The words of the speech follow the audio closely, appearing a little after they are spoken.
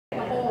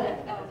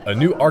A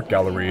new art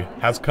gallery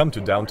has come to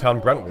downtown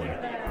Brentwood.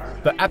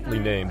 The aptly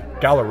named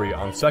Gallery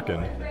on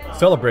 2nd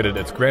celebrated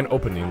its grand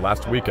opening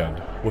last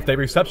weekend with a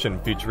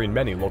reception featuring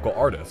many local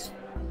artists.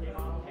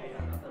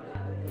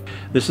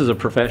 This is a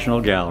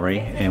professional gallery,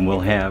 and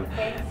we'll have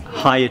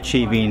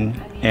high-achieving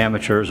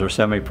amateurs or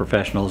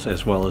semi-professionals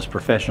as well as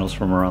professionals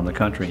from around the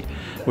country.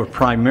 We're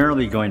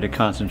primarily going to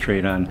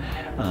concentrate on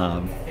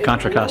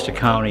Contra Costa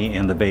County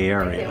and the Bay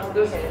Area.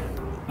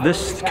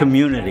 This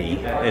community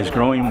is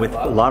growing with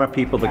a lot of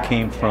people that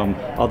came from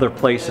other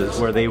places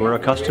where they were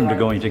accustomed to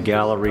going to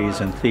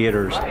galleries and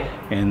theaters,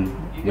 and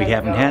we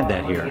haven't had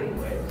that here.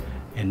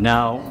 And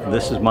now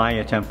this is my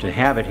attempt to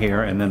have it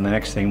here, and then the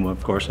next thing,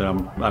 of course, I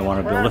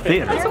want to build a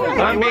theater.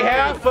 On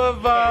behalf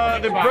of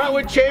the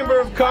Brentwood Chamber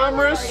of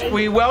Commerce,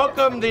 we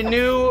welcome the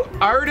new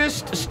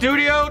artist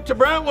studio to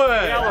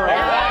Brentwood.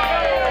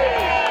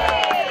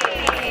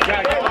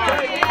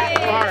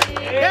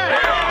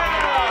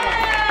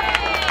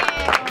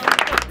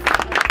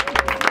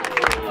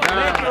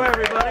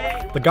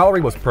 The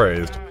gallery was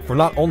praised for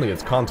not only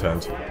its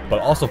content, but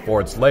also for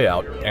its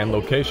layout and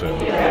location.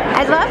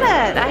 I love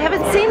it. I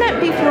haven't seen it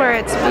before.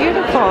 It's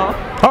beautiful.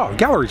 Oh, the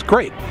gallery's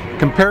great.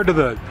 Compared to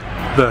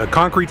the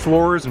concrete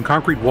floors and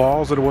concrete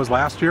walls that it was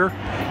last year,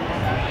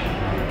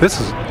 this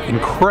is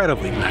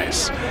incredibly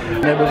nice.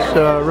 It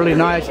was really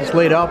nice. It's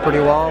laid out pretty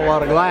well, a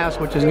lot of glass,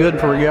 which is good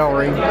for a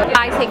gallery.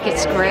 I think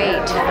it's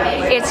great.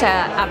 It's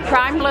a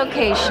prime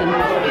location,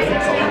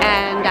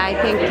 and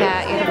I think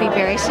it'll be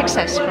very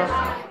successful.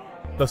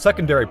 The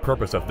secondary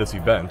purpose of this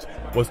event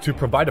was to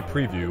provide a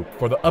preview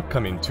for the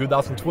upcoming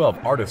 2012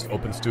 Artist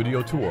Open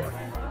Studio Tour.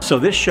 So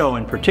this show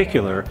in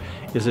particular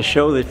is a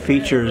show that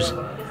features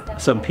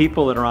some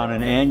people that are on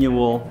an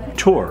annual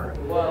tour.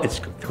 It's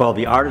called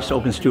the Artist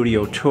Open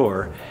Studio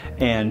Tour,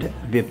 and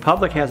the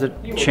public has a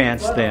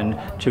chance then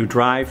to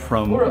drive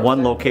from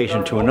one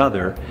location to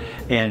another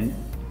and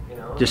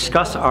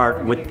discuss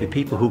art with the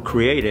people who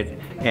create it,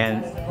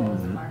 and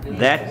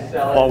that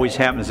always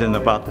happens in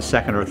about the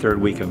second or third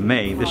week of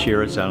May. This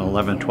year it's on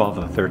 11th, 12th,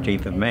 and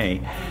 13th of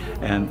May.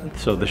 And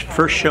so the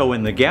first show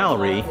in the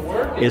gallery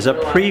is a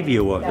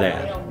preview of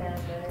that.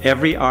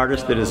 Every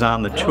artist that is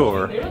on the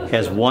tour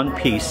has one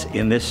piece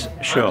in this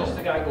show.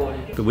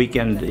 The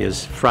weekend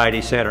is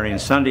Friday, Saturday,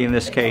 and Sunday in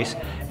this case,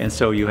 and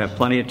so you have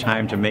plenty of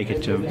time to make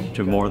it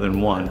to more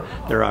than one.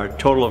 There are a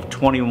total of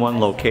 21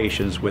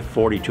 locations with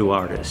 42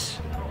 artists.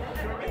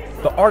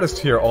 The artists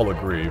here all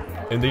agree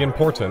in the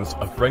importance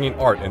of bringing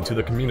art into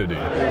the community.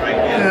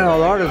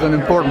 Well, art is an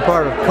important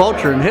part of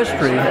culture and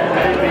history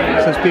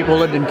since people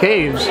lived in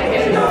caves.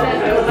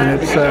 And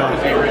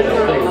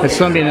it's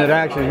something that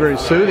actually is very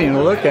soothing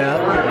to look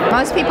at.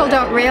 Most people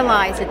don't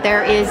realize that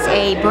there is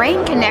a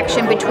brain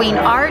connection between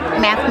art,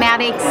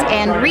 mathematics,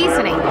 and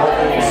reasoning.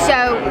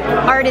 So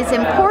art is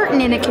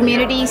important in a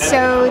community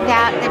so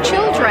that the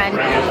children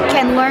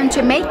can learn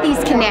to make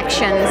these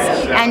connections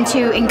and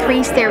to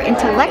increase their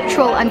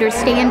intellectual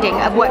understanding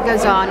of what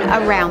goes on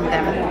around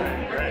them.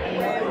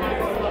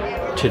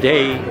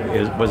 Today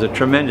was a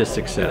tremendous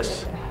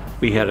success.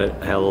 We had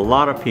a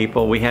lot of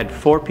people. We had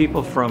 4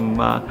 people from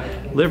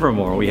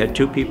Livermore. We had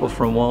 2 people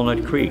from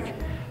Walnut Creek.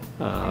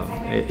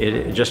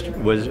 It just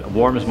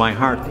warms my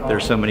heart that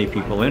there's so many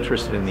people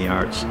interested in the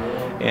arts.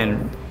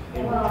 And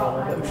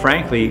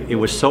frankly, it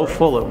was so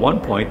full at one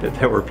point that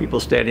there were people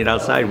standing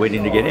outside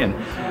waiting to get in.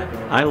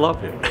 I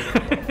loved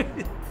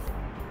it.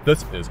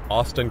 This is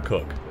Austin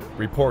Cook,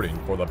 reporting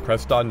for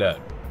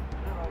thepress.net.